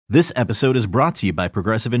This episode is brought to you by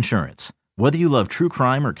Progressive Insurance. Whether you love true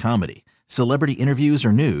crime or comedy, celebrity interviews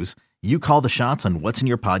or news, you call the shots on what's in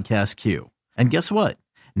your podcast queue. And guess what?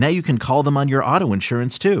 Now you can call them on your auto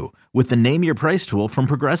insurance too with the Name Your Price tool from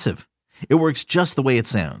Progressive. It works just the way it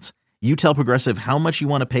sounds. You tell Progressive how much you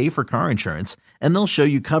want to pay for car insurance, and they'll show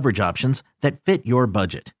you coverage options that fit your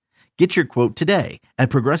budget. Get your quote today at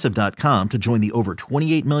Progressive.com to join the over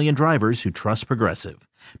 28 million drivers who trust Progressive.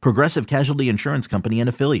 Progressive Casualty Insurance Company and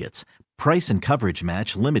Affiliates. Price and coverage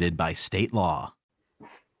match limited by state law.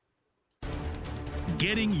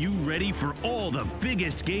 Getting you ready for all the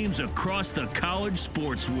biggest games across the college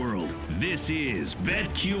sports world. This is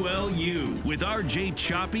BetQLU with RJ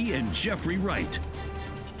Choppy and Jeffrey Wright.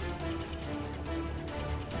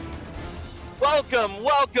 Welcome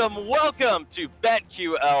to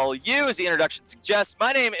BetQLU. As the introduction suggests,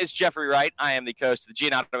 my name is Jeffrey Wright. I am the host of the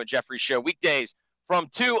Giannato and Jeffrey Show, weekdays from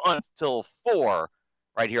 2 until 4,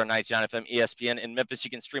 right here on 99 FM ESPN in Memphis.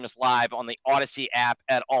 You can stream us live on the Odyssey app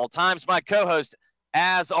at all times. My co-host,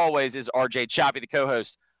 as always, is RJ Choppy, the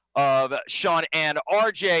co-host of Sean and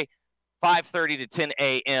RJ, 5:30 to 10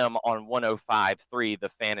 a.m. on 105.3 The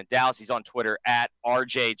Fan in Dallas. He's on Twitter at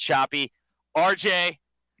RJ Choppy. RJ,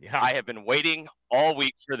 I have been waiting all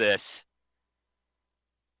week for this.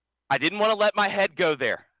 I didn't want to let my head go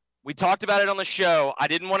there. We talked about it on the show. I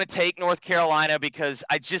didn't want to take North Carolina because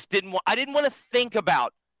I just didn't want to think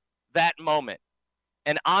about that moment.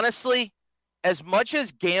 And honestly, as much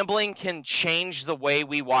as gambling can change the way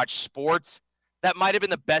we watch sports, that might have been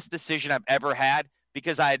the best decision I've ever had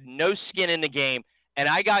because I had no skin in the game and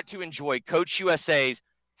I got to enjoy Coach USA's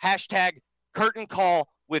hashtag curtain call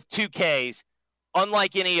with 2 Ks.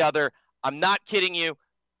 Unlike any other. I'm not kidding you.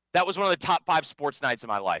 That was one of the top 5 sports nights of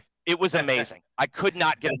my life. It was amazing. I could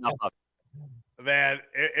not get enough of it. Man,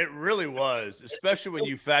 it really was, especially when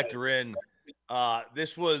you factor in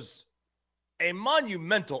this was a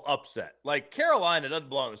monumental upset. Like, Carolina doesn't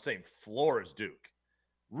belong on the same floor as Duke,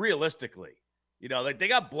 realistically. You know, they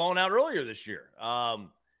got blown out earlier this year.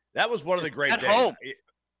 That was one of the great days. At home.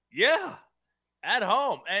 Yeah, at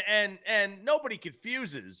home. And nobody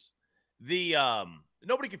confuses the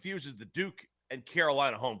Duke and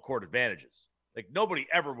Carolina home court advantages. Like, nobody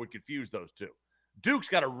ever would confuse those two. Duke's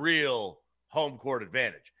got a real home court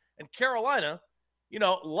advantage. And Carolina, you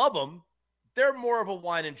know, love them. They're more of a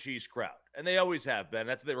wine and cheese crowd, and they always have been.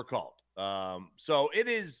 That's what they were called. So it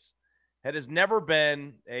has never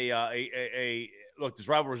been a look, this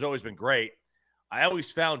rivalry has always been great. I always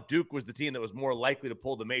found Duke was the team that was more likely to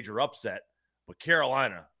pull the major upset. But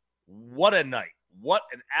Carolina, what a night. What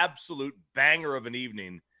an absolute banger of an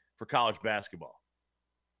evening for college basketball.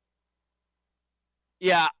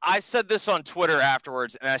 Yeah, I said this on Twitter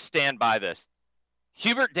afterwards, and I stand by this.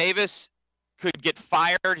 Hubert Davis could get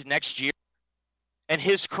fired next year, and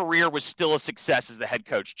his career was still a success as the head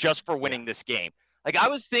coach just for winning this game. Like, I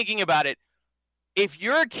was thinking about it. If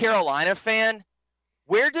you're a Carolina fan,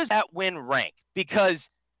 where does that win rank? Because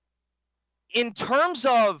in terms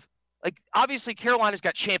of, like, obviously Carolina's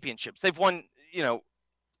got championships. They've won, you know,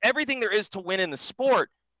 everything there is to win in the sport.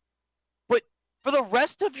 But for the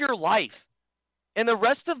rest of your life and the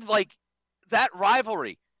rest of, like, that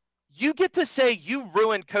rivalry, you get to say you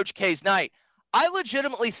ruined Coach K's night. I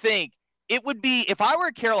legitimately think it would be, if I were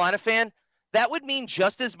a Carolina fan, that would mean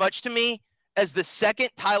just as much to me as the second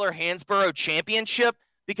Tyler Hansborough championship,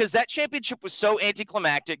 because that championship was so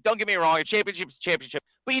anticlimactic. Don't get me wrong, a championship is a championship,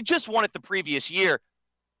 but you just won it the previous year.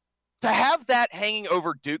 To have that hanging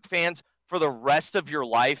over Duke fans for the rest of your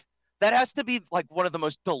life, that has to be like one of the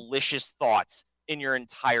most delicious thoughts in your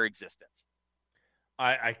entire existence.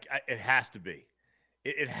 It has to be.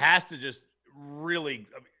 It has to just really.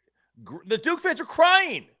 The Duke fans are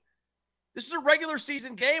crying. This is a regular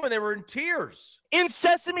season game, and they were in tears. In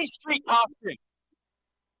Sesame Street costume.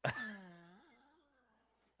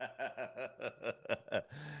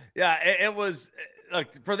 Yeah, it was.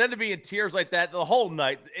 Look, for them to be in tears like that the whole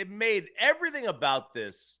night, it made everything about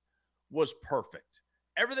this was perfect.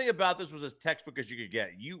 Everything about this was as textbook as you could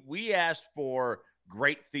get. We asked for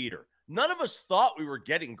great theater. None of us thought we were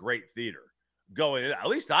getting great theater going in. At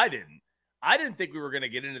least I didn't. I didn't think we were going to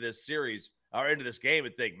get into this series or into this game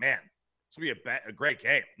and think, man, this will be a great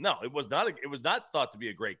game. No, it was not. It was not thought to be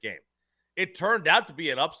a great game. It turned out to be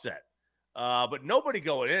an upset. But nobody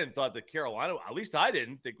going in thought that Carolina, at least I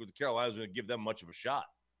didn't think the Carolina was going to give them much of a shot.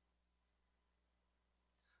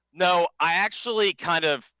 No, I actually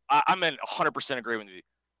I'm in 100% agreement with you.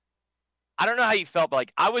 I don't know how you felt, but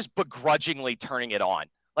like I was begrudgingly turning it on.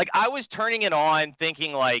 Like I was turning it on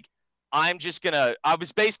thinking like I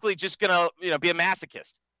was basically just gonna, be a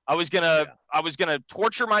masochist. I was gonna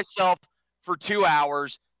torture myself for 2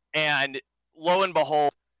 hours And lo and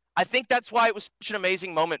behold, I think that's why it was such an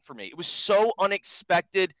amazing moment for me. It was so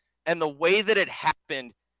unexpected, and the way that it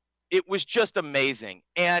happened, it was just amazing.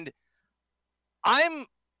 And I'm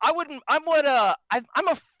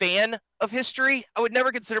a fan of history. I would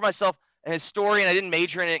never consider myself a historian. I didn't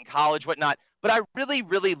major in it in college, whatnot, but I really,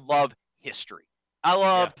 really love history. I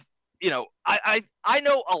love, I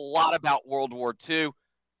know a lot about World War II,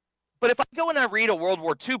 but if I go and I read a World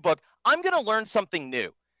War II book, I'm going to learn something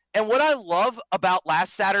new. And what I love about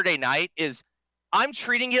last Saturday night is I'm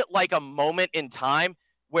treating it like a moment in time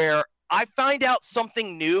where I find out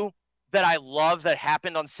something new that I love that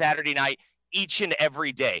happened on Saturday night each and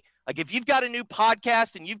every day. Like if you've got a new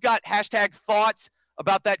podcast and you've got hashtag thoughts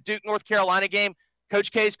about that Duke North Carolina game,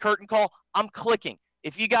 Coach K's curtain call, I'm clicking.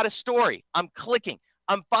 If you got a story, I'm clicking.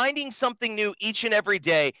 I'm finding something new each and every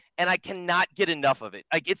day, and I cannot get enough of it.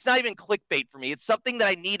 Like it's not even clickbait for me. It's something that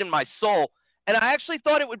I need in my soul. And I actually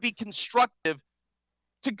thought it would be constructive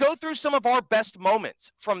to go through some of our best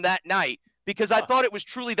moments from that night because I thought it was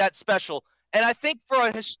truly that special. And I think for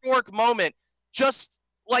a historic moment, just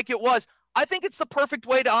like it was, I think it's the perfect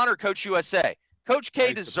way to honor Coach USA. Coach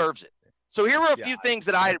K deserves it. So here are a few things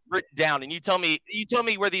that I had written down, and you tell me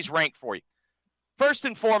where these rank for you. First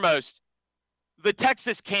and foremost, the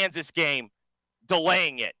Texas-Kansas game,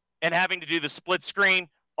 delaying it and having to do the split screen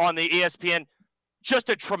on the ESPN, just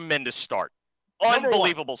a tremendous start.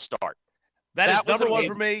 Unbelievable start. That is number one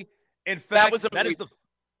for me. In fact, that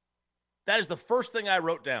is the first thing I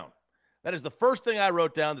wrote down. That is the first thing I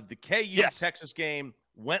wrote down, that the KU-Texas game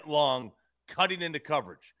went long, cutting into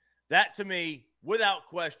coverage. That, to me, without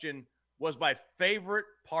question, was my favorite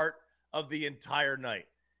part of the entire night.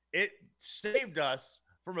 It saved us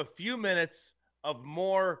from a few minutes of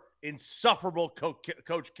more insufferable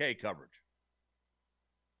Coach K coverage.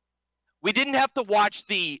 We didn't have to watch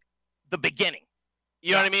the beginning.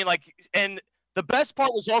 You know what I mean? Like, and the best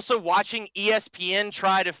part was also watching ESPN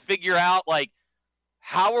try to figure out, like,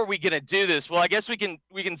 how are we going to do this? Well, I guess we can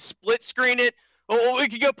split screen it. Or we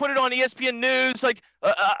could go put it on ESPN News. Like,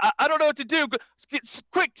 I don't know what to do.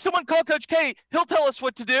 Quick, someone call Coach K. He'll tell us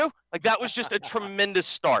what to do. Like, that was just a tremendous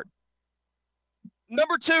start.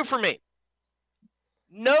 Number two for me,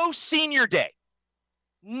 no senior day.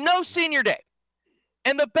 No senior day.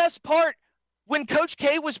 And the best part, when Coach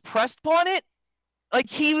K was pressed upon it, like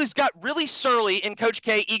he got really surly in Coach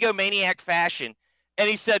K egomaniac fashion. And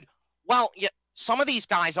he said, well, yeah, some of these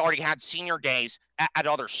guys already had senior days at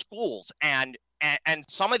other schools. And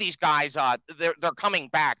some of these guys, they're coming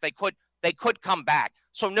back. They could come back.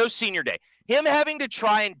 So no senior day. Him having to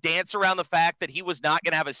try and dance around the fact that he was not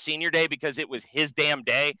going to have a senior day because it was his damn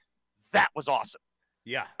day, that was awesome.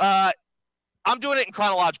 Yeah. I'm doing it in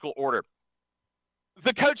chronological order.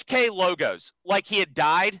 The Coach K logos, like he had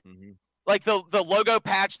died, like the logo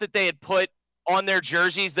patch that they had put on their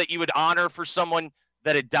jerseys that you would honor for someone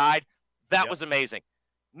that had died, that was amazing.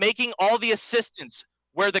 Making all the assistants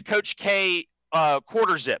wear the Coach K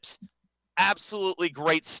quarter zips, absolutely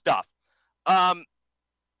great stuff.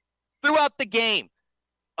 Throughout the game,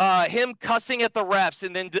 him cussing at the refs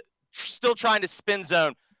and then still trying to spin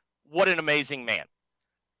zone, what an amazing man.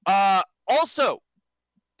 Also,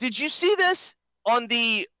 did you see this on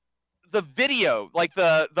the video, like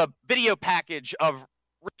the video package of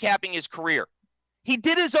recapping his career? He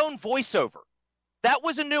did his own voiceover. That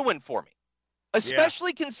was a new one for me,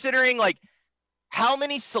 especially considering like how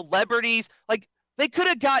many celebrities, like they could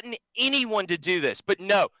have gotten anyone to do this, but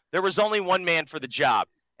no, there was only one man for the job,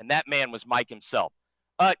 and that man was Mike himself.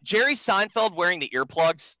 Jerry Seinfeld wearing the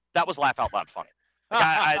earplugs, that was laugh out loud funny.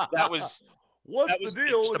 Like, What's the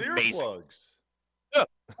deal with earplugs? Yeah,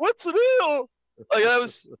 what's the deal? Like, that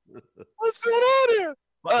was, what's going on here?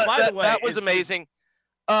 By the way, that was amazing.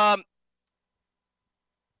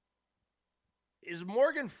 Is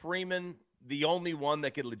Morgan Freeman the only one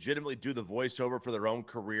that could legitimately do the voiceover for their own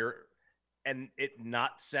career and it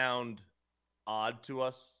not sound odd to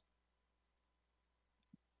us?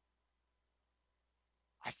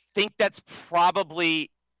 I think that's probably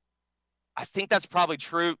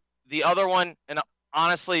true. The other one, and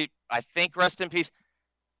honestly, I think rest in peace,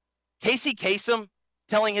 Casey Kasem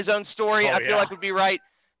telling his own story, I feel like would be right.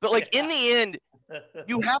 But like in the end,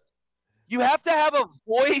 you have to have a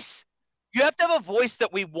voice. You have to have a voice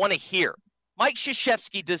that we want to hear. Mike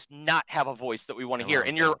Krzyzewski does not have a voice that we want to hear.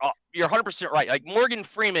 And you're 100% right. Like Morgan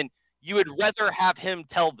Freeman, you would rather have him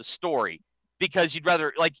tell the story because you'd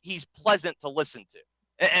rather, like, he's pleasant to listen to.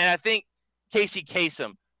 And I think Casey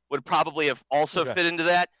Kasem would probably have also fit into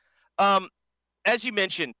that. As you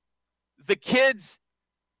mentioned, the kids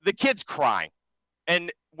crying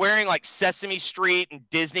and wearing like Sesame Street and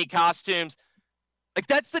Disney costumes. Like,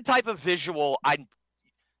 that's the type of visual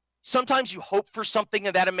sometimes you hope for something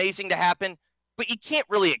that amazing to happen, but you can't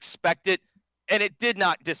really expect it, and it did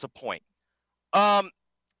not disappoint. Few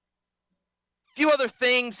other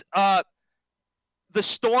things, the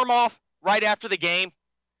storm off right after the game,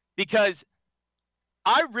 because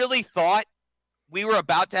I really thought we were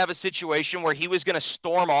about to have a situation where he was going to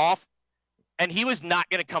storm off and he was not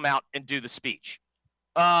going to come out and do the speech.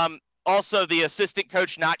 Also, the assistant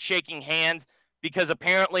coach not shaking hands because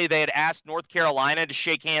apparently they had asked North Carolina to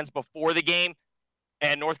shake hands before the game,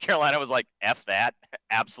 and North Carolina was like, "F that,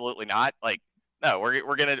 absolutely not." Like, no,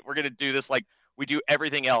 we're gonna do this like we do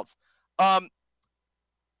everything else.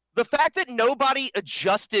 The fact that nobody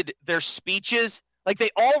adjusted their speeches, like they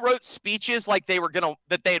all wrote speeches like they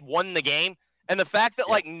had won the game, and the fact that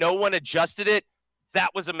like no one adjusted it, that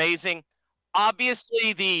was amazing.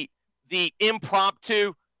 Obviously, the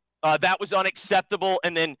impromptu, that was unacceptable,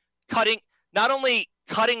 and then not only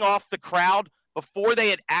cutting off the crowd before they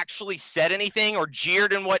had actually said anything or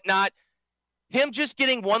jeered and whatnot, him just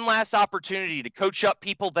getting one last opportunity to coach up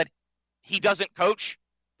people that he doesn't coach,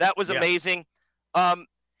 that was amazing.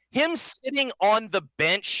 Him sitting on the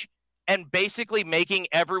bench and basically making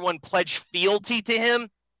everyone pledge fealty to him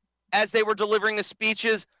as they were delivering the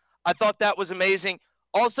speeches, I thought that was amazing.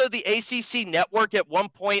 Also, the ACC network at one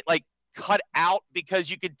point like cut out because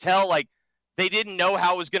you could tell like they didn't know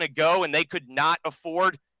how it was going to go, and they could not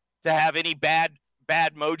afford to have any bad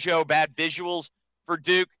mojo, bad visuals for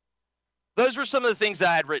Duke. Those were some of the things that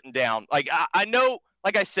I had written down. Like, I know,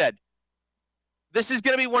 like I said, this is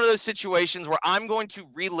going to be one of those situations where I'm going to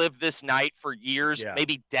relive this night for years,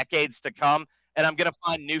 maybe decades to come, and I'm going to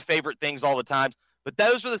find new favorite things all the time. But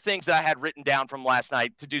those were the things that I had written down from last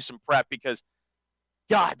night to do some prep because,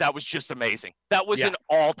 God, that was just amazing. That was an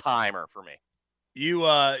all-timer for me.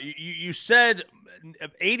 You said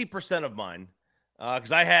 80% of mine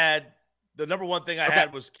because I had the number one thing I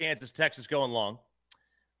had was Kansas, Texas going long.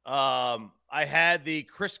 I had the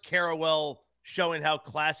Chris Carrawell showing how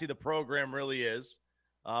classy the program really is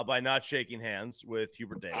by not shaking hands with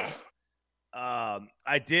Hubert Davis.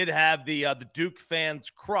 I did have the Duke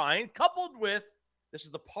fans crying, coupled with, this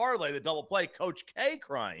is the parlay, the double play, Coach K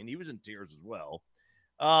crying. He was in tears as well.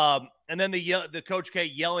 And then the Coach K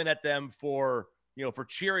yelling at them for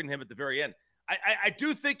cheering him at the very end. I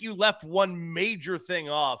do think you left one major thing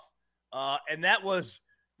off, and that was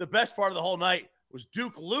the best part of the whole night was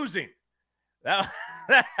Duke losing.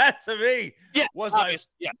 That to me was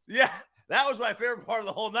that was my favorite part of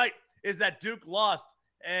the whole night is that Duke lost.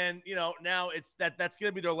 And, now that's going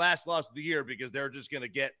to be their last loss of the year because they're just going to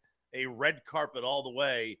get a red carpet all the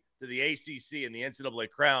way to the ACC and the NCAA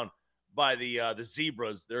crown by the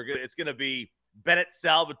Zebras. It's going to be Bennett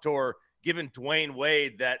Salvatore giving Dwayne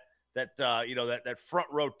Wade that front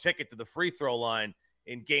row ticket to the free throw line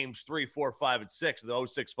in games 3, 4, 5, and 6 of the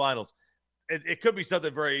 2006 finals. It could be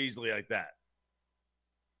something very easily like that.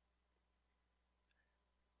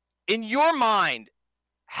 In your mind,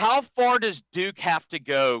 how far does Duke have to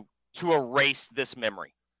go to erase this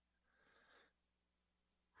memory?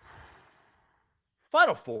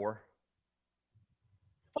 Final Four.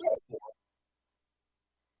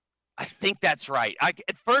 I think that's right.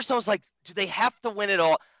 At first I was like, do they have to win it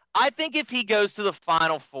all? I think if he goes to the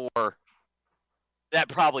Final Four, that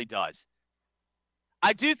probably does.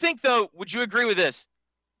 I do think, though, would you agree with this?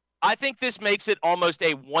 I think this makes it almost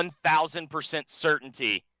a 1,000%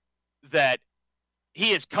 certainty that he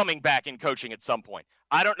is coming back in coaching at some point.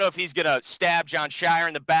 I don't know if he's going to stab Jon Scheyer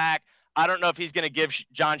in the back. I don't know if he's going to give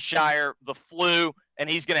Jon Scheyer the flu and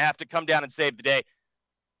he's going to have to come down and save the day.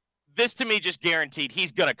 This, to me, just guaranteed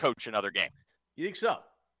he's going to coach another game. You think so?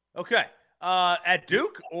 Okay. At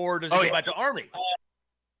Duke, or does he go back to Army?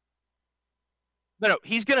 No,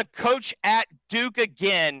 he's going to coach at Duke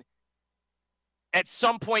again at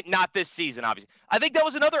some point, not this season, obviously. I think that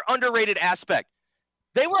was another underrated aspect.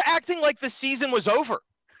 They were acting like the season was over.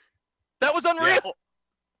 That was unreal. Yeah.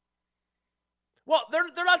 Well, they're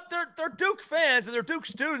Duke fans and they're Duke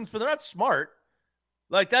students, but they're not smart.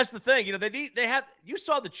 Like, that's the thing. They have, you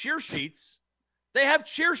saw the cheer sheets. They have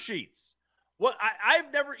cheer sheets. What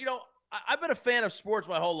I've never, I've been a fan of sports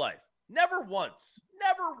my whole life. Never once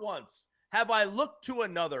have I looked to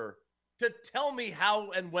another to tell me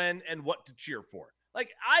how and when and what to cheer for. Like,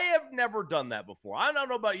 I have never done that before. I don't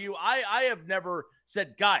know about you. I have never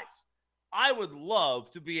said, guys, I would love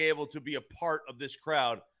to be able to be a part of this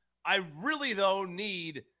crowd. I really, though,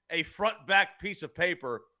 need a front-back piece of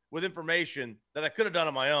paper with information that I could have done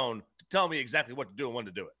on my own to tell me exactly what to do and when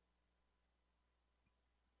to do it.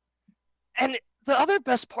 And the other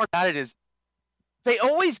best part about it is they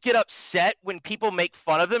always get upset when people make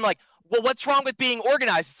fun of them. Like, well, what's wrong with being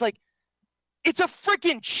organized? It's like, it's a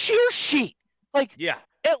freaking cheer sheet. Like, Yeah.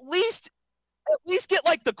 at least get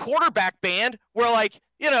like the quarterback band where, like,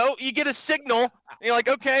 you get a signal and you're like,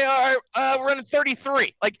 okay, all right, we're in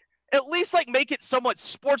 33. Like, at least like make it somewhat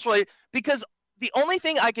sports related, because the only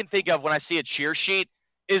thing I can think of when I see a cheer sheet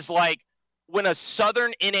is like when a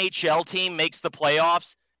Southern NHL team makes the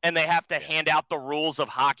playoffs and they have to hand out the rules of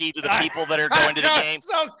hockey to the people that are going to the game.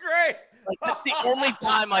 So great. Like, that's the only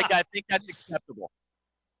time, like, I think that's acceptable.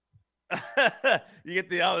 You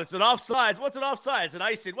get it's an offsides. What's an offside? It's an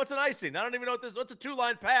icing. What's an icing? I don't even know what this. What's a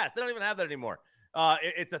 2-line pass? They don't even have that anymore.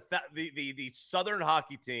 It's the Southern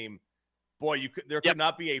hockey team. Boy, there could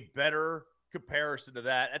not be a better comparison to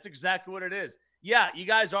that. That's exactly what it is. Yeah, you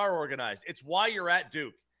guys are organized. It's why you're at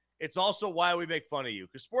Duke. It's also why we make fun of you,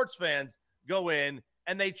 because sports fans go in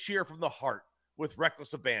and they cheer from the heart with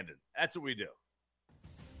reckless abandon. That's what we do.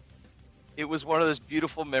 It was one of those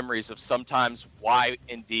beautiful memories of sometimes why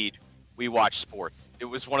indeed we watch sports. It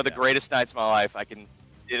was one of the greatest nights of my life.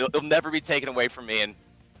 It'll never be taken away from me, and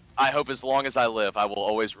I hope as long as I live, I will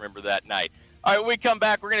always remember that night. All right, when we come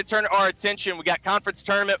back, we're going to turn our attention. We got conference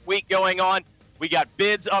tournament week going on. We got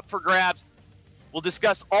bids up for grabs. We'll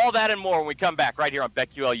discuss all that and more when we come back right here on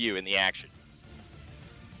BetQLU in the action.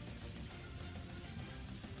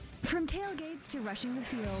 From tailgates to rushing the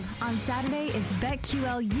field, on Saturday it's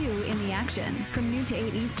BetQLU in the action from noon to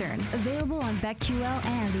 8 Eastern. Available on BetQL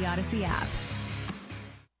and the Odyssey app.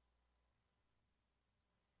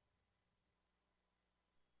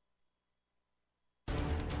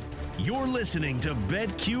 You're listening to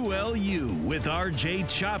BetQLU with RJ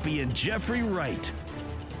Choppy and Jeffrey Wright.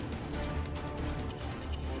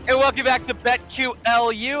 Hey, welcome back to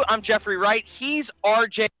BetQLU. I'm Jeffrey Wright. He's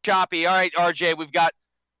RJ Choppy. All right, RJ, we've got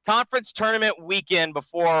conference tournament weekend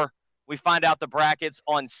before we find out the brackets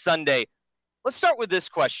on Sunday. Let's start with this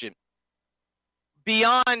question.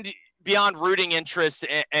 Beyond rooting interests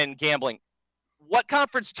and gambling, what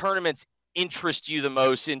conference tournaments interest you the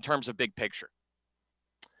most in terms of big picture?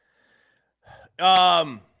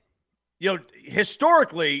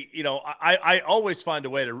 Historically, I always find a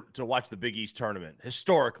way to watch the Big East tournament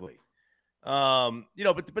historically.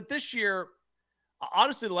 But this year,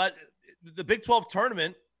 honestly, the Big 12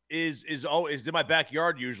 tournament is always in my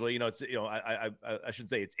backyard. Usually, I shouldn't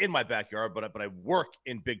say it's in my backyard, but I work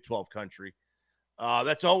in Big 12 country.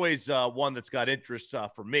 That's always one that's got interest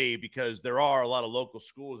for me, because there are a lot of local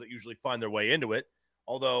schools that usually find their way into it.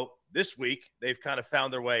 Although this week they've kind of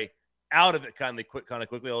found their way out of it kind of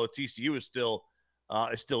quickly. Although TCU is still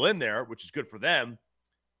in there, which is good for them.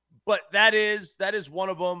 But that is one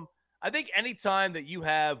of them. I think anytime that you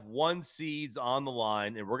have 1 seeds on the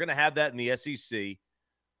line, and we're going to have that in the SEC,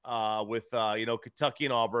 with Kentucky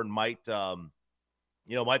and Auburn might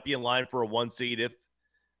be in line for a 1 seed if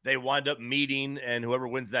they wind up meeting, and whoever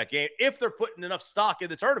wins that game, if they're putting enough stock in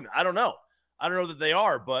the tournament. I don't know that they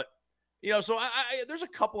are, but so I there's a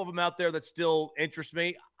couple of them out there that still interest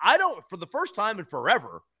me. For the first time in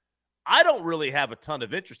forever, I don't really have a ton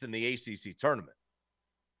of interest in the ACC tournament.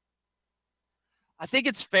 I think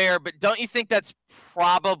it's fair, but don't you think that's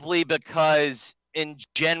probably because in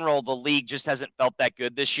general the league just hasn't felt that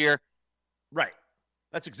good this year? Right.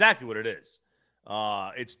 That's exactly what it is.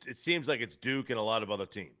 It seems like it's Duke and a lot of other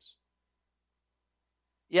teams.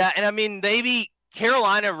 Yeah, and I mean, maybe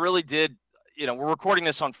Carolina really did. We're recording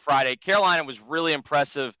this on Friday. Carolina was really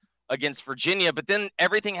impressive against Virginia, but then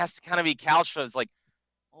everything has to kind of be couched as like,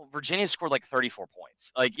 well, Virginia scored like 34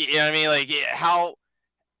 points. Like, you know what I mean? Like,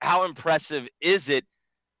 how impressive is it?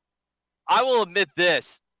 I will admit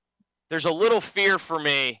this. There's a little fear for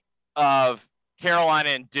me of Carolina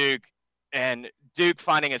and Duke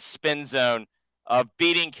finding a spin zone of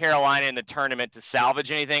beating Carolina in the tournament to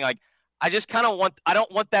salvage anything. Like, I just kind of I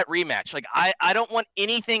don't want that rematch. Like, I don't want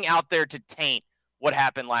anything out there to taint what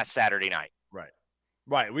happened last Saturday night.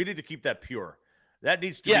 Right. We need to keep that pure. That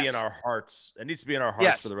needs to be in our hearts. It needs to be in our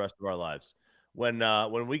hearts for the rest of our lives. When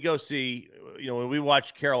we go see, when we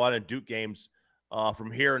watch Carolina and Duke games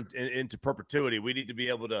from here into perpetuity, we need to be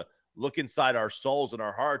able to look inside our souls and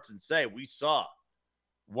our hearts and say, we saw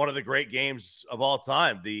one of the great games of all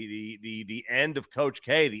time, the end of Coach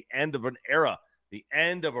K, the end of an era, the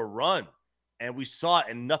end of a run. And we saw it,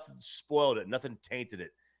 and nothing spoiled it. Nothing tainted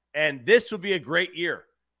it. And this would be a great year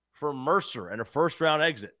for Mercer and a first-round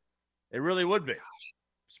exit. It really would be.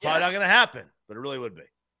 It's probably not going to happen, but it really would be.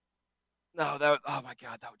 No, oh my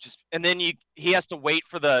God, that would just. And then he has to wait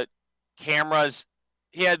for the cameras.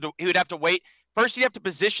 He would have to wait. First, you have to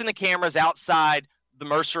position the cameras outside the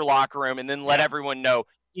Mercer locker room, and then let everyone know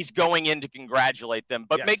he's going in to congratulate them.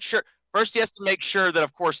 But make sure First, he has to make sure that,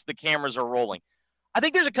 of course, the cameras are rolling. I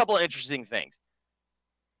think there's a couple of interesting things.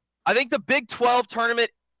 I think the Big 12 tournament,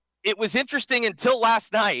 it was interesting until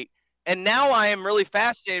last night, and now I am really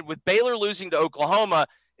fascinated with Baylor losing to Oklahoma.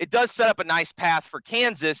 It does set up a nice path for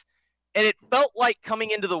Kansas, and it felt like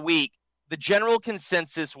coming into the week, the general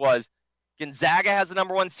consensus was Gonzaga has the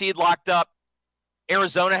number 1 seed locked up,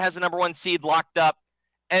 Arizona has the number 1 seed locked up,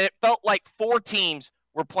 and it felt like 4 teams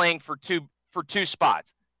were playing for two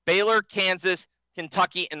spots. Baylor, Kansas,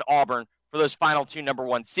 Kentucky, and Auburn for those final 2 number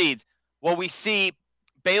 1 seeds. Well, we see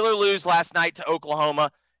Baylor lose last night to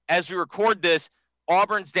Oklahoma. As we record this,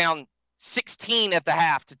 Auburn's down 16 at the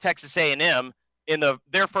half to Texas A&M in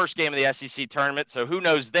their first game of the SEC tournament, so who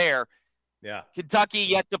knows there. Yeah. Kentucky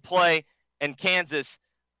yet to play, and Kansas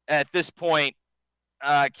at this point.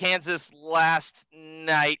 Kansas last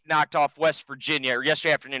night knocked off West Virginia, or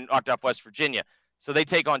yesterday afternoon knocked off West Virginia, so they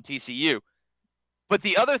take on TCU. But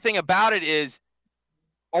the other thing about it is,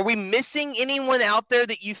 are we missing anyone out there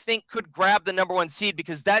that you think could grab the number 1 seed?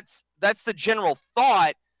 Because that's the general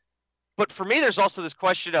thought. But for me, there's also this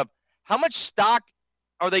question of how much stock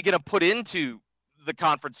are they going to put into the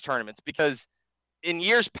conference tournaments? Because in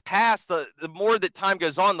years past, the more that time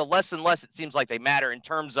goes on, the less and less it seems like they matter in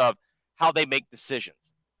terms of how they make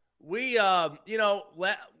decisions. We, the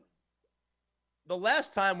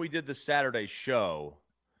last time we did the Saturday show,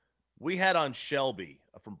 we had on Shelby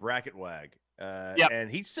from Bracket Wag.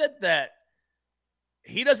 And he said that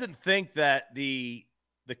he doesn't think that the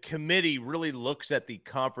committee really looks at the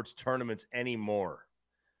conference tournaments anymore.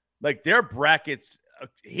 Like their brackets,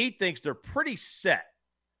 he thinks they're pretty set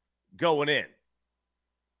going in.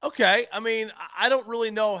 Okay, I mean, I don't really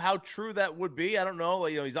know how true that would be. I don't know.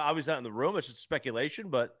 He's obviously not in the room. It's just speculation,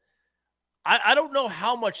 but I don't know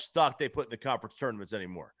how much stock they put in the conference tournaments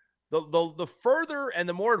anymore. The further and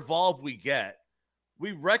the more involved we get,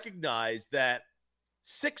 we recognize that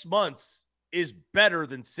 6 months is better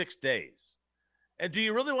than 6 days. And do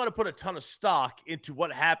you really want to put a ton of stock into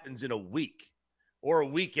what happens in a week or a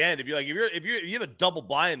weekend? If you have a double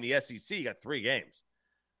bye in the SEC, you got 3 games.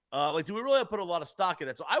 Do we really put a lot of stock in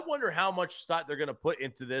that? So I wonder how much stock they're going to put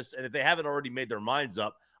into this, and if they haven't already made their minds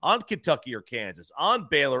up on Kentucky or Kansas, on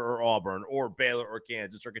Baylor or Auburn, or Baylor or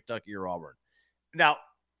Kansas, or Kentucky or Auburn. Now,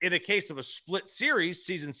 in a case of a split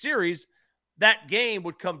season series, that game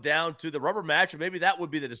would come down to the rubber match, and maybe that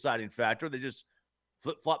would be the deciding factor. They just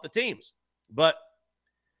flip-flop the teams. But,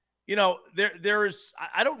 there's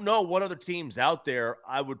 – I don't know what other teams out there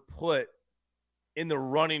I would put in the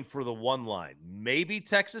running for the 1 line. Maybe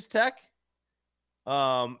Texas Tech.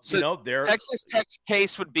 Texas Tech's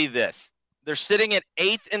case would be this. They're sitting at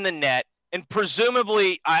 8th in the net, and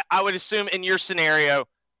presumably, I would assume in your scenario,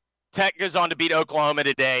 Tech goes on to beat Oklahoma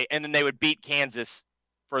today, and then they would beat Kansas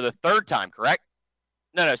for the 3rd time, correct?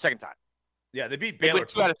 No, 2nd time. Yeah, they beat Baylor.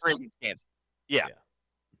 2 out of 3 against Kansas. Yeah.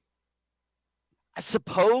 I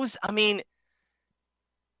suppose, to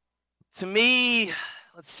me,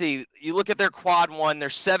 let's see. You look at their quad 1, they're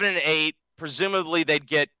 7-8. Presumably, they'd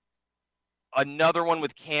get another one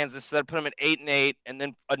with Kansas. So that'd put them at 8-8, and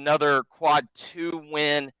then another quad 2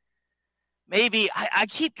 win. Maybe I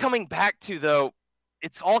keep coming back to, though,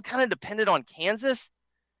 it's all kind of dependent on Kansas.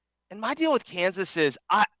 And my deal with Kansas is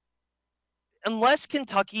unless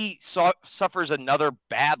Kentucky suffers another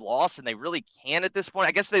bad loss, and they really can at this point,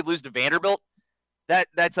 I guess they lose to Vanderbilt.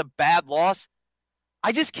 That's a bad loss.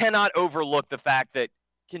 I just cannot overlook the fact that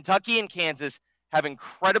Kentucky and Kansas have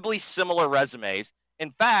incredibly similar resumes.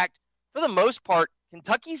 In fact, for the most part,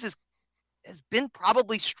 Kentucky's has been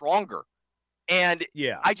probably stronger. And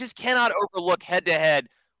I just cannot overlook head-to-head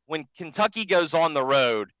when Kentucky goes on the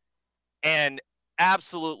road and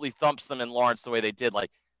absolutely thumps them in Lawrence the way they did.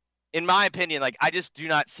 Like, in my opinion, I just do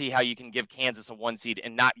not see how you can give Kansas a 1 seed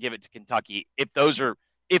and not give it to Kentucky.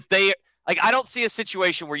 I don't see a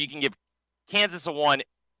situation where you can give Kansas a 1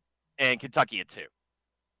 and Kentucky a 2.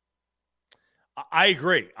 I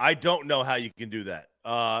agree. I don't know how you can do that.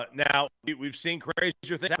 Now, we've seen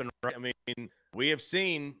crazier things happen, right? I mean, we have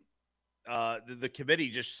seen the committee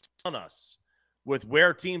just stun us with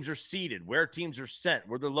where teams are seated, where teams are sent,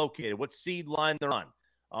 where they're located, what seed line they're on,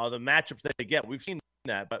 the matchups that they get. We've seen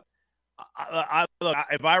that. But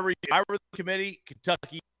if I were the committee,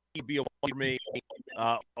 Kentucky would be a 1 for me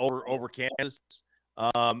over Kansas.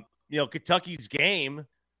 Kentucky's game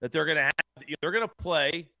that they're going to have, they're going to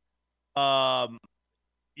play.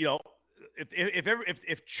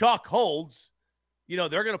 If Chuck holds, they're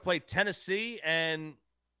going to play Tennessee and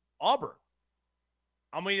Auburn.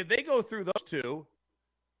 I mean, if they go through those 2,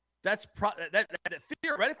 that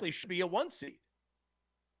theoretically should be a 1 seed.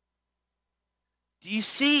 Do you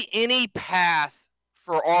see any path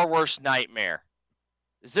for our worst nightmare,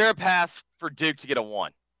 is there a path for Duke to get a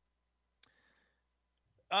 1?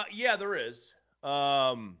 Yeah, there is.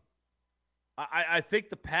 I think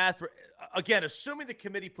the path, again, assuming the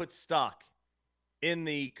committee puts stock in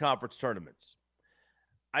the conference tournaments,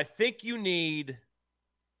 I think you need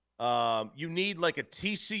like a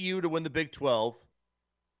TCU to win the Big 12,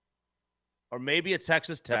 or maybe a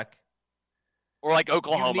Texas Tech, or like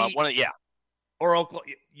Oklahoma. Or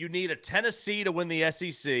Oklahoma. You need a Tennessee to win the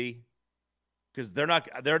SEC because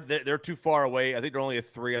they're too far away. I think they're only a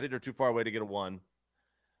 3. I think they're too far away to get a 1.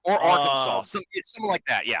 Or Arkansas, something like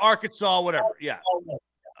that. Yeah, Arkansas, whatever. Yeah,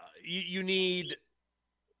 you need,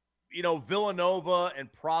 Villanova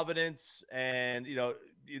and Providence, and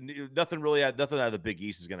nothing out of the Big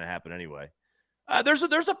East is going to happen anyway. There's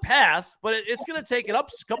a path, but it's going to take a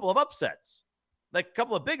couple of upsets, like a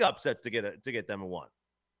couple of big upsets to get them a 1.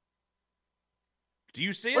 Do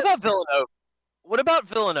you see it? What about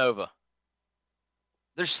Villanova?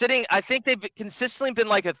 They're sitting. I think they've consistently been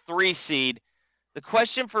like a 3 seed. The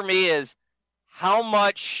question for me is how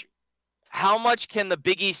much can the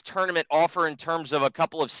Big East tournament offer in terms of a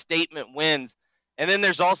couple of statement wins? And then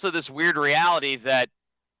there's also this weird reality that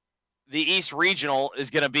the East Regional is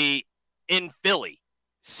going to be in Philly.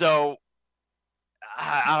 So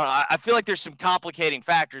I don't know. I feel like there's some complicating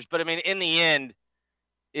factors, but I mean, in the end,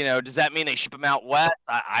 does that mean they ship them out west?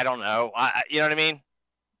 I don't know. You know what I mean?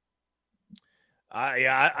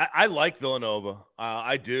 I like Villanova.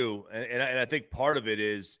 I do. And I think part of it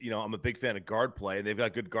is, I'm a big fan of guard play, and they've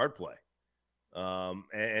got good guard play.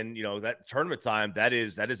 That tournament time, that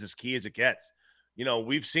is as key as it gets.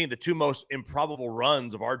 We've seen the 2 most improbable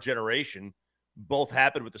runs of our generation both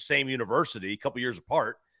happen with the same university a couple years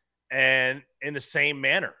apart and in the same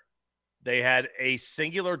manner. They had a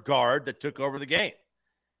singular guard that took over the game.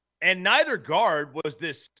 And neither guard was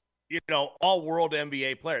this, all-world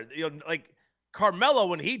NBA player. Like Carmelo,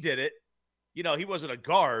 when he did it, he wasn't a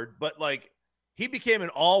guard, but he became an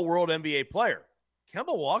all-world NBA player.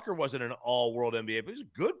 Kemba Walker wasn't an all-world NBA, but he was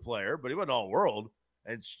a good player, but he wasn't all-world.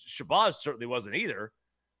 And Shabazz certainly wasn't either.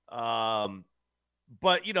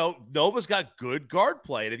 But, Nova's got good guard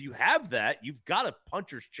play. And if you have that, you've got a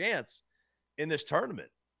puncher's chance in this tournament.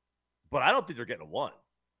 But I don't think they're getting a 1.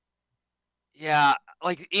 Yeah,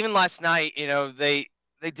 like even last night, they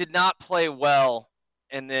did not play well.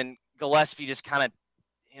 And then Gillespie just kind of,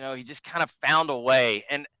 he just kind of found a way.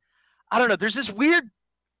 And I don't know, there's this weird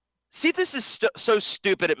 – see, this is so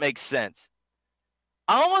stupid it makes sense.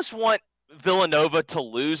 I almost want Villanova to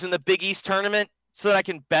lose in the Big East tournament so that I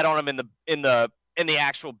can bet on them in the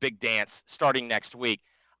actual big dance starting next week.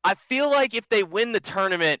 I feel like if they win the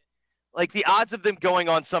tournament, like the odds of them going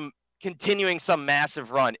on continuing some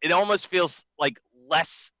massive run, it almost feels like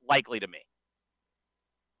less likely to me.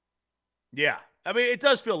 Yeah. I mean, it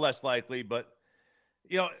does feel less likely, but,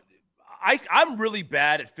 I'm really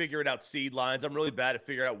bad at figuring out seed lines. I'm really bad at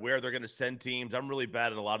figuring out where they're going to send teams. I'm really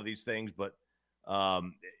bad at a lot of these things, but,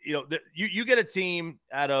 you get a team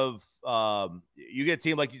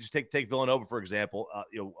like you just take Villanova, for example,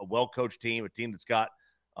 a well-coached team, a team that's got,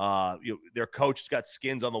 their coach has got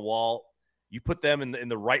skins on the wall. You put them in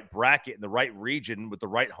the right bracket, in the right region with the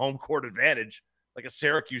right home court advantage, like a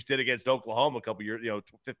Syracuse did against Oklahoma a couple years,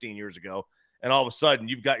 15 years ago. And all of a sudden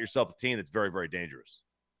you've got yourself a team that's very, very dangerous.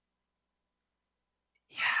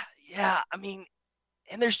 Yeah. I mean,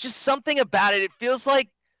 and there's just something about it. It feels like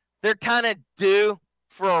they're kind of due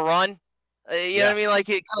for a run. You know what I mean? Like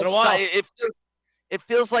it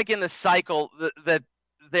feels like in the cycle that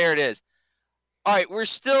there it is. All right. We're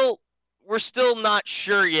still not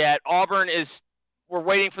sure yet. We're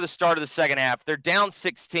waiting for the start of the second half. They're down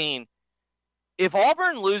 16. If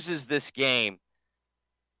Auburn loses this game,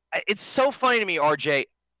 it's so funny to me, RJ.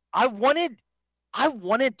 I wanted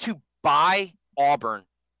to buy Auburn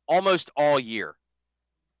almost all year.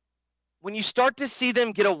 When you start to see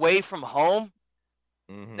them get away from home,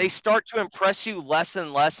 they start to impress you less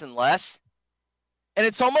and less and less. And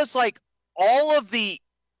it's almost like all of the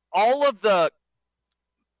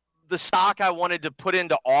stock I wanted to put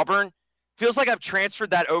into Auburn feels like I've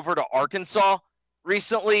transferred that over to Arkansas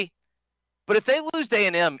recently. But if they lose to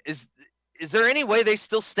A&M, is there any way they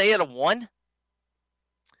still stay at a 1?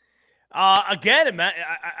 Again,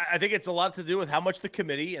 I think it's a lot to do with how much the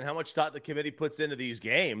committee and how much thought the committee puts into these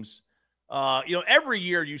games. Every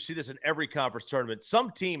year you see this in every conference tournament.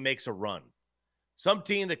 Some team makes a run. Some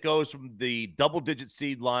team that goes from the double-digit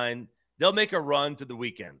seed line, they'll make a run to the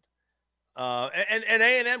weekend. And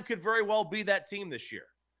A&M could very well be that team this year.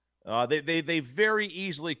 They very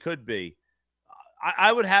easily could be.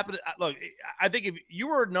 I would happen to look. I think if you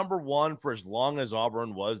were number 1 for as long as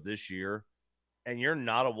Auburn was this year, and you're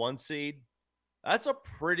not a 1 seed, that's a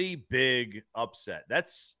pretty big upset.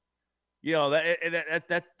 That's,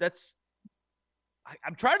 that's.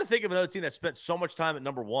 I'm trying to think of another team that spent so much time at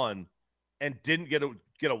number 1 and didn't get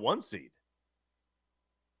a 1 seed.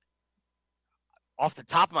 Off the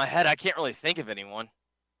top of my head, I can't really think of anyone.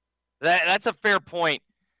 That's a fair point.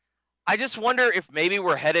 I just wonder if maybe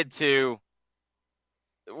we're headed to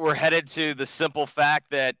the simple fact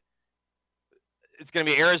that it's going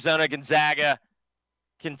to be Arizona, Gonzaga,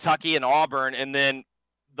 Kentucky, and Auburn, and then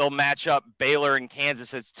they'll match up Baylor and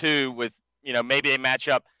Kansas as 2 with, maybe they match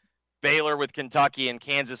up Baylor with Kentucky and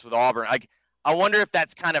Kansas with Auburn. I wonder if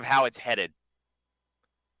that's kind of how it's headed.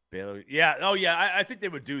 Baylor, yeah. Oh, yeah, I think they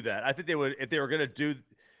would do that. I think they would, if they were going to do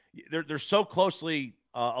 – they're so closely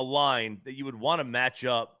aligned that you would want to match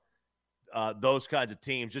up those kinds of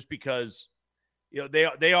teams just because,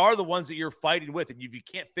 they are the ones that you're fighting with, and if you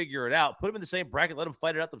can't figure it out, put them in the same bracket, let them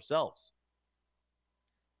fight it out themselves.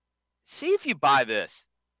 See if you buy this.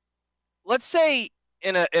 Let's say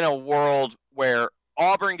in a world where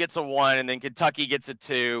Auburn gets a 1 and then Kentucky gets a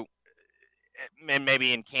 2, and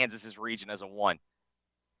maybe in Kansas's region as a 1.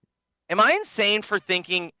 Am I insane for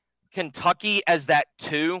thinking Kentucky as that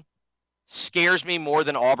 2 scares me more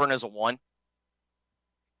than Auburn as a 1?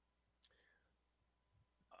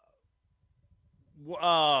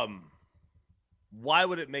 Why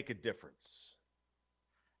would it make a difference?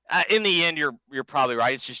 In the end, you're probably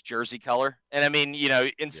right. It's just jersey color. And I mean,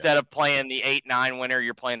 instead of playing the 8-9 winner,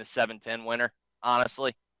 you're playing the 7-10 winner,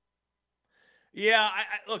 honestly. Yeah,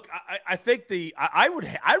 I think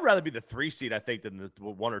I'd rather be the 3 seed, I think, than the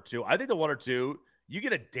 1 or 2. I think the 1 or 2, you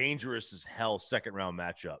get a dangerous as hell second round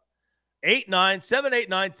matchup. 7, 8,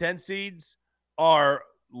 9, 10 seeds are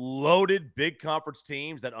loaded big conference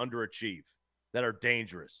teams that underachieve, that are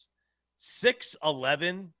dangerous. 6,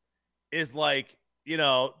 11 is like,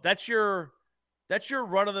 that's your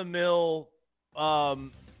run of the mill,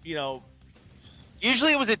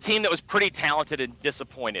 Usually it was a team that was pretty talented and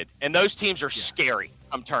disappointed, and those teams are scary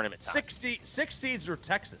come tournament time. 6 seeds are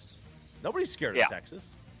Texas. Nobody's scared of Texas.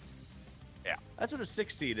 Yeah. That's what a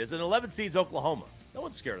 6 seed is. And 11 seed's Oklahoma. No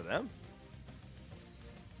one's scared of them.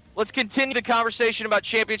 Let's continue the conversation about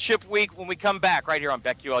championship week when we come back right here on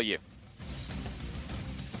BetQLU.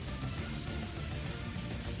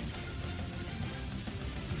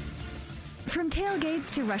 From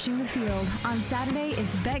tailgates to rushing the field, on Saturday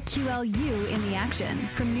it's BetQLU in the action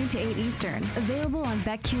from noon to 8 Eastern. Available on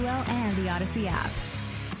BetQL and the Odyssey app.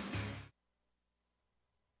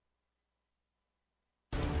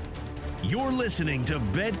 You're listening to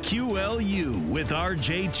BetQLU with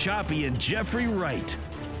RJ Choppy and Jeffrey Wright.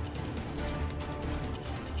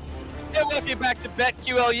 And welcome back to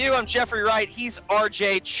BetQLU. I'm Jeffrey Wright. He's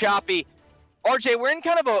RJ Choppy. RJ, we're in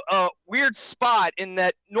kind of a weird spot in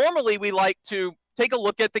that normally we like to take a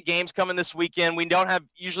look at the games coming this weekend. We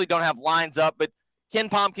usually don't have lines up, but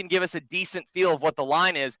KenPom can give us a decent feel of what the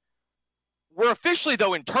line is. We're officially,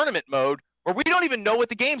 though, in tournament mode, where we don't even know what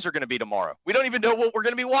the games are going to be tomorrow. We don't even know what we're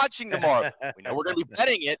going to be watching tomorrow. We know we're going to be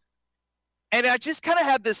betting it. And I just kind of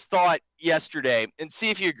had this thought yesterday, and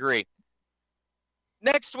see if you agree.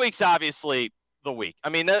 Next week's obviously the week. I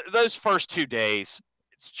mean, those first 2 days,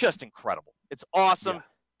 it's just incredible. It's awesome.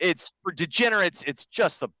 Yeah. It's for degenerates. It's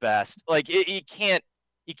just the best. Like you can't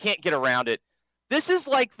get around it. This is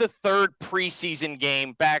like the 3rd preseason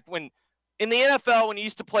game back when in the NFL, when you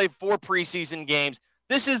used to play 4 preseason games,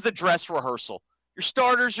 this is the dress rehearsal. Your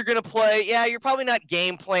starters are going to play. Yeah, you're probably not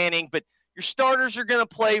game planning, but your starters are going to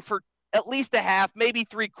play for at least a half, maybe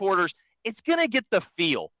 3/4. It's going to get the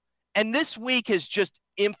feel. And this week has just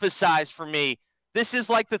emphasized for me, this is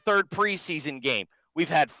like the 3rd preseason game. We've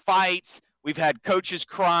had fights. We've had coaches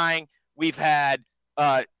crying. We've had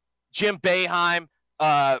Jim Boeheim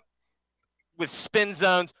with spin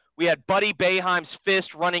zones. We had Buddy Boeheim's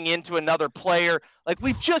fist running into another player. Like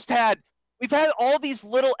we've had all these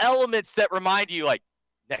little elements that remind you, like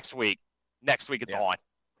next week it's on.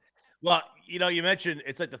 Well, you mentioned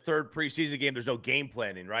it's like the 3rd preseason game. There's no game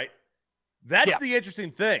planning, right? That's the interesting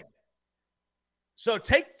thing. So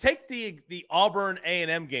take the Auburn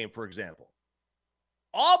A&M game, for example.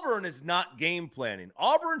 Auburn is not game planning.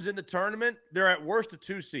 Auburn's in the tournament. They're at worst a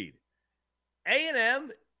 2 seed.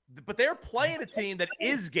 A&M, but they're playing a team that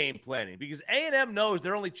is game planning because A&M knows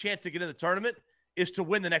their only chance to get in the tournament is to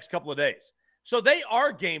win the next couple of days. So they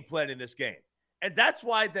are game planning this game. And that's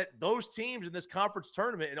why that those teams in this conference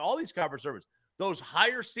tournament and all these conference tournaments, those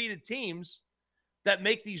higher seeded teams that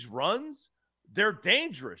make these runs, they're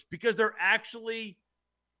dangerous because they're actually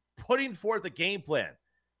putting forth a game plan.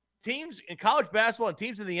 Teams in college basketball and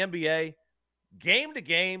teams in the NBA, game to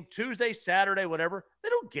game, Tuesday, Saturday, whatever, they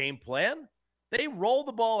don't game plan. They roll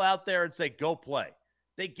the ball out there and say, go play.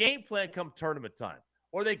 They game plan come tournament time.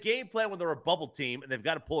 Or they game plan when they're a bubble team and they've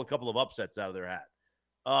got to pull a couple of upsets out of their hat.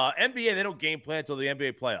 NBA, they don't game plan until the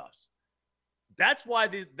NBA playoffs. That's why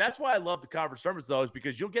I love the conference tournaments, though, is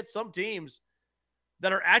because you'll get some teams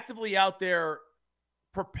that are actively out there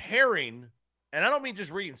preparing, and I don't mean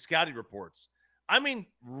just reading scouting reports. I mean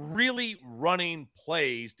really running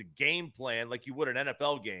plays to game plan like you would an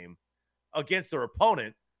NFL game against their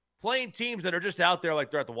opponent, playing teams that are just out there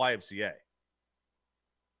like they're at the YMCA.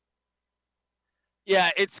 Yeah,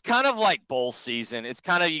 it's kind of like bowl season. It's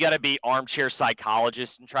kind of, you got to be armchair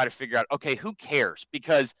psychologist and try to figure out, okay, who cares?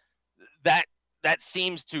 Because that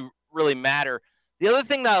seems to really matter. The other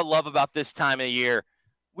thing that I love about this time of year,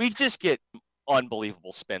 we just get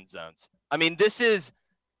unbelievable spin zones. I mean, this is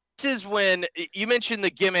when you mentioned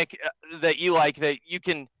the gimmick that you like, that you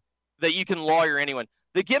can lawyer anyone.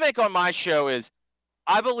 The gimmick on my show is,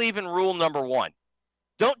 I believe in rule number 1.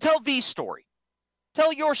 Don't tell the story.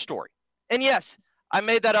 Tell your story. And yes, I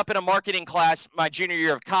made that up in a marketing class my junior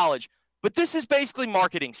year of college, but this is basically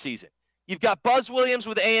marketing season. You've got Buzz Williams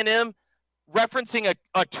with A&M referencing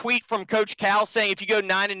a tweet from Coach Cal saying if you go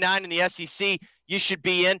 9-9 in the SEC, you should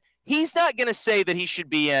be in. He's not going to say that he should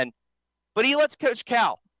be in, but he lets Coach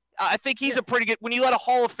Cal. I think he's a pretty good – when you let a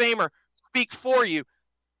Hall of Famer speak for you,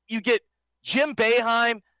 you get Jim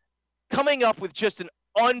Boeheim coming up with just an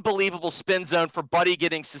unbelievable spin zone for Buddy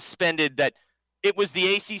getting suspended, that it was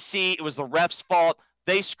the ACC, it was the ref's fault,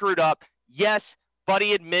 they screwed up. Yes,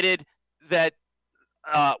 Buddy admitted that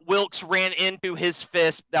Wilkes ran into his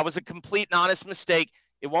fist. That was a complete and honest mistake.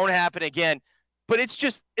 It won't happen again. But it's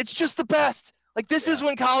just the best. Like, this is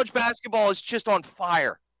when college basketball is just on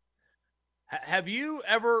fire. Have you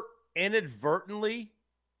ever inadvertently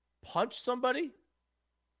punched somebody?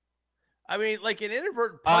 I mean, like, an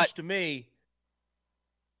inadvertent punch to me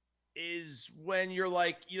is when you're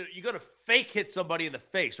like, you got to fake hit somebody in the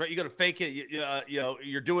face, right? You got to fake it.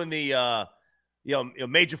 You're doing the,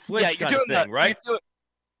 major flinch kind of thing, right?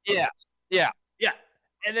 Yeah.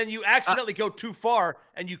 And then you accidentally go too far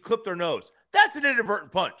and you clip their nose. That's an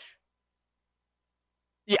inadvertent punch.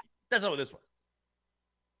 Yeah. That's not what this was.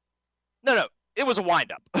 No. It was a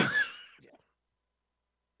windup.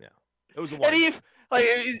 Yeah. It was a windup.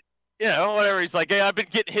 And whatever. He's like, hey, I've been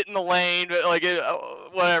getting hit in the lane, like,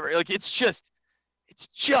 whatever. Like, it's just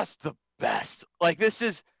the best. Like, this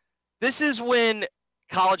is when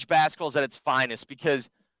college basketball is at its finest, because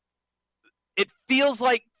it feels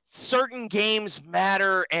like certain games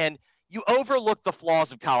matter, and you overlook the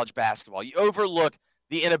flaws of college basketball. You overlook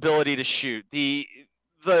the inability to shoot, the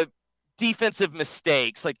defensive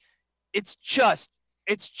mistakes. Like, it's just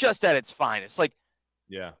at its finest. Like,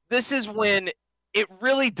 yeah, this is when it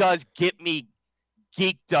really does get me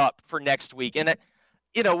geeked up for next week. And,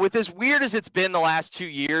 with as weird as it's been the last 2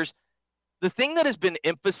 years, the thing that has been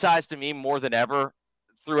emphasized to me more than ever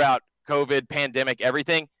throughout COVID, pandemic,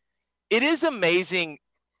 everything, it is amazing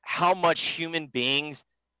how much human beings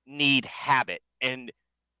need habit. And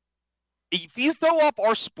if you throw off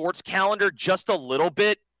our sports calendar just a little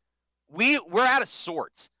bit, we're out of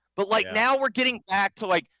sorts. But now we're getting back to,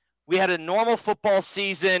 like, we had a normal football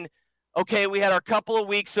season. Okay, we had our couple of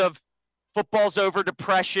weeks of football's over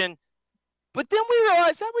depression. But then we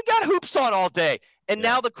realized that we got hoops on all day. And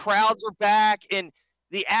now the crowds are back and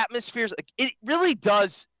the atmosphere's – it really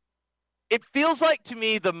does – it feels like, to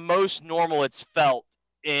me, the most normal it's felt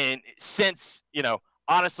since,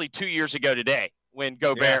 honestly, 2 years ago today when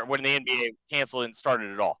when the NBA canceled and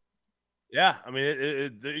started it all. Yeah, I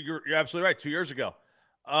mean, you're absolutely right. 2 years ago.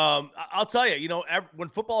 I'll tell you, when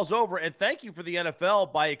football's over, and thank you for the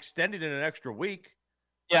NFL by extending it an extra week.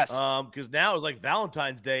 Yes. Because now it's like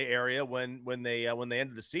Valentine's Day area when they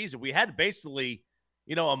ended the season. We had basically,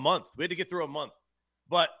 a month. We had to get through a month.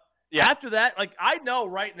 But after that, like, I know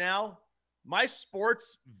right now my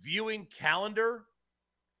sports viewing calendar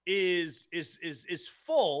is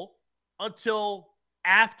full until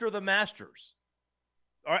after the Masters.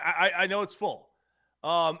 All right, I know it's full.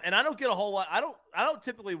 And I don't get a whole lot. I don't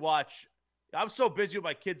typically watch. I'm so busy with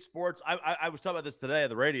my kids' sports. I was talking about this today on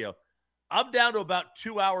the radio. I'm down to about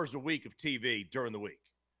 2 hours a week of TV during the week.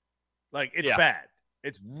 Like, it's bad.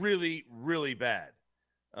 It's really, really bad.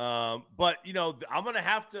 But, I'm going to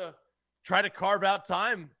have to try to carve out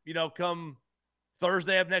time, come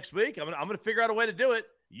Thursday of next week. I'm going to figure out a way to do it.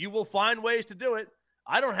 You will find ways to do it.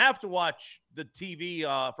 I don't have to watch the TV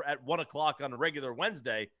at 1 o'clock on a regular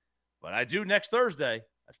Wednesday, but I do next Thursday.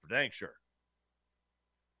 That's for dang sure.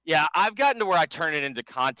 Yeah, I've gotten to where I turn it into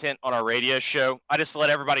content on our radio show. I just let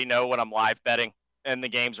everybody know when I'm live betting and the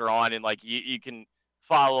games are on, and, like, you can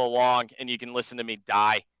follow along and you can listen to me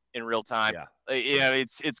die in real time. Yeah.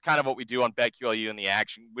 It's kind of what we do on BetQLU in the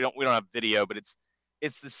action. We don't have video, but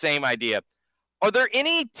it's the same idea. Are there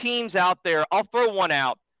any teams out there? I'll throw one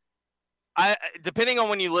out. Depending on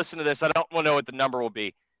when you listen to this, I don't want to know what the number will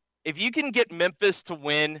be. If you can get Memphis to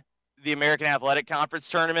win the American Athletic Conference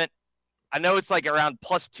tournament, I know it's like around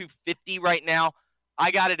plus 250 right now.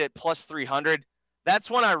 I got it at plus 300. That's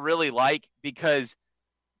one I really like because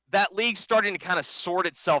that league's starting to kind of sort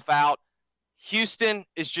itself out. Houston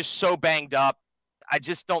is just so banged up. I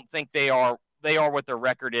just don't think they are what their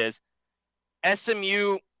record is.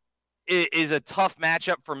 SMU is a tough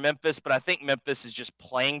matchup for Memphis, but I think Memphis is just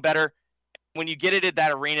playing better. When you get it at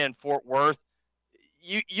that arena in Fort Worth,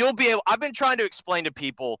 you'll be able – I've been trying to explain to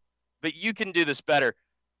people, but you can do this better.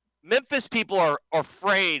 Memphis people are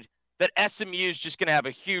afraid that SMU is just going to have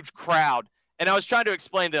a huge crowd. And I was trying to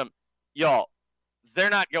explain to them, y'all, they're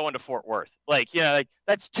not going to Fort Worth.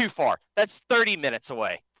 That's too far. That's 30 minutes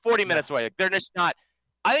away, 40 minutes away. They're just not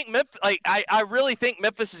 – I think Memphis – I really think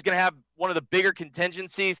Memphis is going to have one of the bigger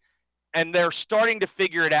contingencies, and they're starting to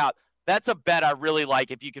figure it out. That's a bet I really like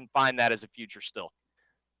if you can find that as a future still.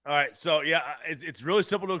 All right, so, it's really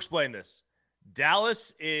simple to explain this.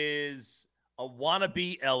 Dallas is a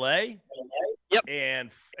wannabe L.A., Yep.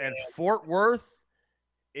 And Fort Worth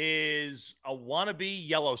is a wannabe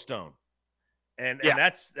Yellowstone. And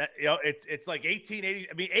that's that. It's like 1880.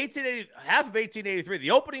 I mean, 1880, half of 1883.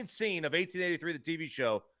 The opening scene of 1883, the TV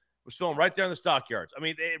show, was filmed right there in the stockyards. I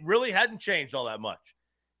mean, it really hadn't changed all that much.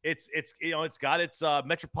 It's got its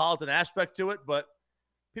metropolitan aspect to it, but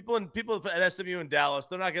people at SMU in Dallas,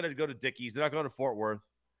 they're not going to go to Dickies. They're not going to Fort Worth.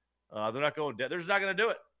 They're not going. They're just not going to do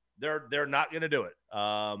it. They're not going to do it.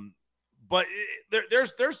 But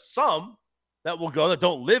there's some that will go that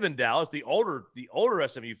don't live in Dallas. The older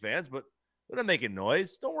SMU fans, but they're not making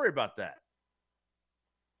noise. Don't worry about that.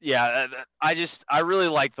 Yeah, I really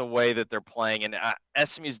like the way that they're playing, and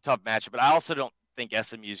SMU is a tough matchup, but I also don't think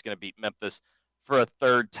SMU is going to beat Memphis for a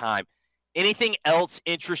third time. Anything else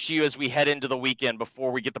interest you as we head into the weekend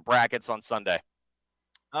before we get the brackets on Sunday?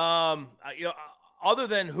 Other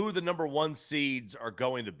than who the number one seeds are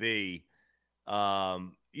going to be,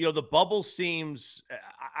 the bubble seems.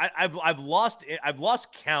 I've lost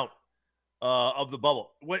count of the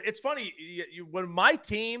bubble. It's funny when my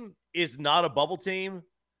team is not a bubble team,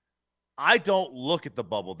 I don't look at the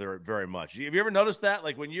bubble there very much. Have you ever noticed that?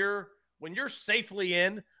 Like when you're safely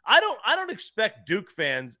in, I don't expect Duke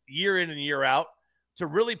fans year in and year out to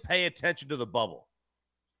really pay attention to the bubble.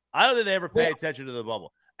 I don't think they ever pay attention to the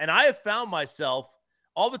bubble. And I have found myself,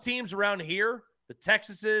 all the teams around here, the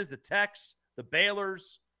Texases, the Techs, the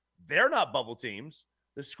Baylors, they're not bubble teams.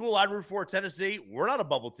 The school I root for, Tennessee, we're not a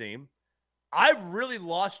bubble team. I've really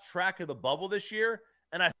lost track of the bubble this year,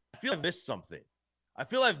 and I feel I've missed something. I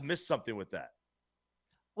feel I've missed something with that.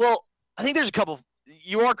 Well, I think there's a couple.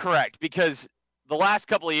 You are correct, because the last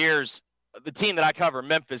couple of years, the team that I cover,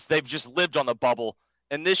 Memphis, they've just lived on the bubble.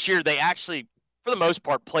 And this year, they actually, for the most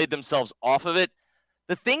part, played themselves off of it.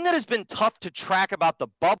 The thing that has been tough to track about the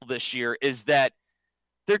bubble this year is that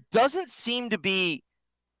there doesn't seem to be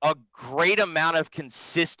a great amount of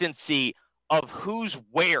consistency of who's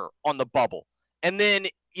where on the bubble. And then,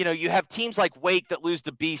 you have teams like Wake that lose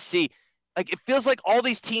to BC. Like, it feels like all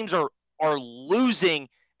these teams are losing,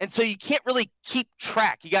 and so you can't really keep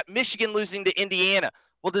track. You got Michigan losing to Indiana.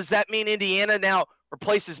 Well, does that mean Indiana now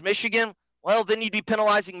replaces Michigan? Well, then you'd be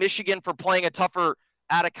penalizing Michigan for playing a tougher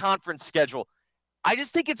out-of-conference schedule. I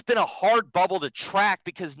just think it's been a hard bubble to track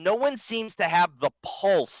because no one seems to have the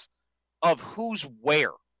pulse of who's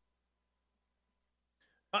where.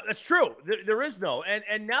 That's true. There is no,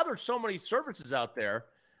 and now there's so many services out there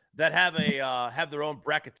that have their own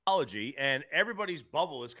bracketology, and everybody's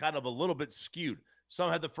bubble is kind of a little bit skewed.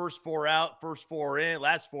 Some have the first four out, first four in,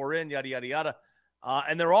 last four in, yada yada yada,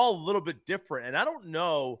 and they're all a little bit different. And I don't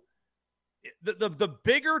know the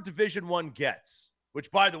bigger Division I gets,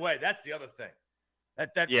 which by the way, that's the other thing.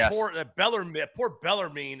 Poor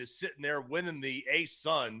Bellarmine is sitting there winning the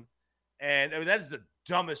A-Sun, and I mean that is the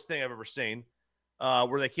dumbest thing I've ever seen.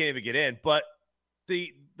 Where they can't even get in. But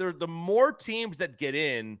the more teams that get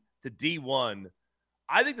in to D1,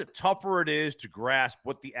 I think the tougher it is to grasp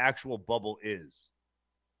what the actual bubble is.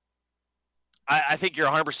 I think you're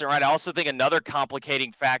 100% right. I also think another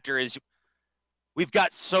complicating factor is we've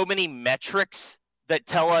got so many metrics that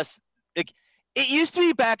tell us it used to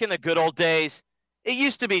be back in the good old days. It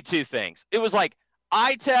used to be two things. It was like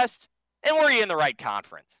eye test and were you in the right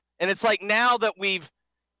conference? And it's like now that we've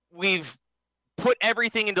put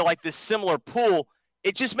everything into like this similar pool,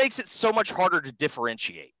 it just makes it so much harder to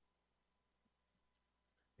differentiate.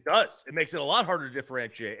 It does. It makes it a lot harder to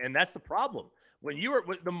differentiate, and that's the problem. when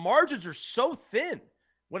the margins are so thin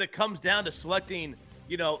when it comes down to selecting,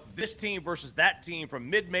 this team versus that team from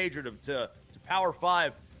mid-major to Power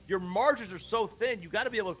 5, your margins are so thin, you got to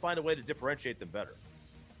be able to find a way to differentiate them better.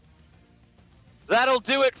 That'll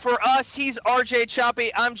do it for us. He's RJ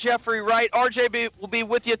Choppy. I'm Jeffrey Wright. RJ will be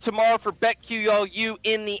with you tomorrow for BetQLU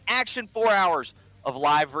in the action, 4 hours of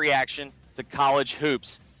live reaction to college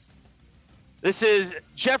hoops. This is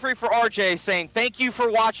Jeffrey for RJ saying thank you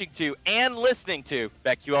for watching to and listening to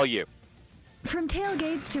BetQLU. From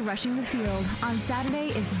tailgates to rushing the field, on Saturday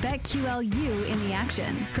it's BetQLU in the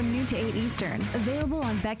action from noon to 8 Eastern. Available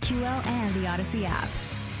on BetQL and the Odyssey app.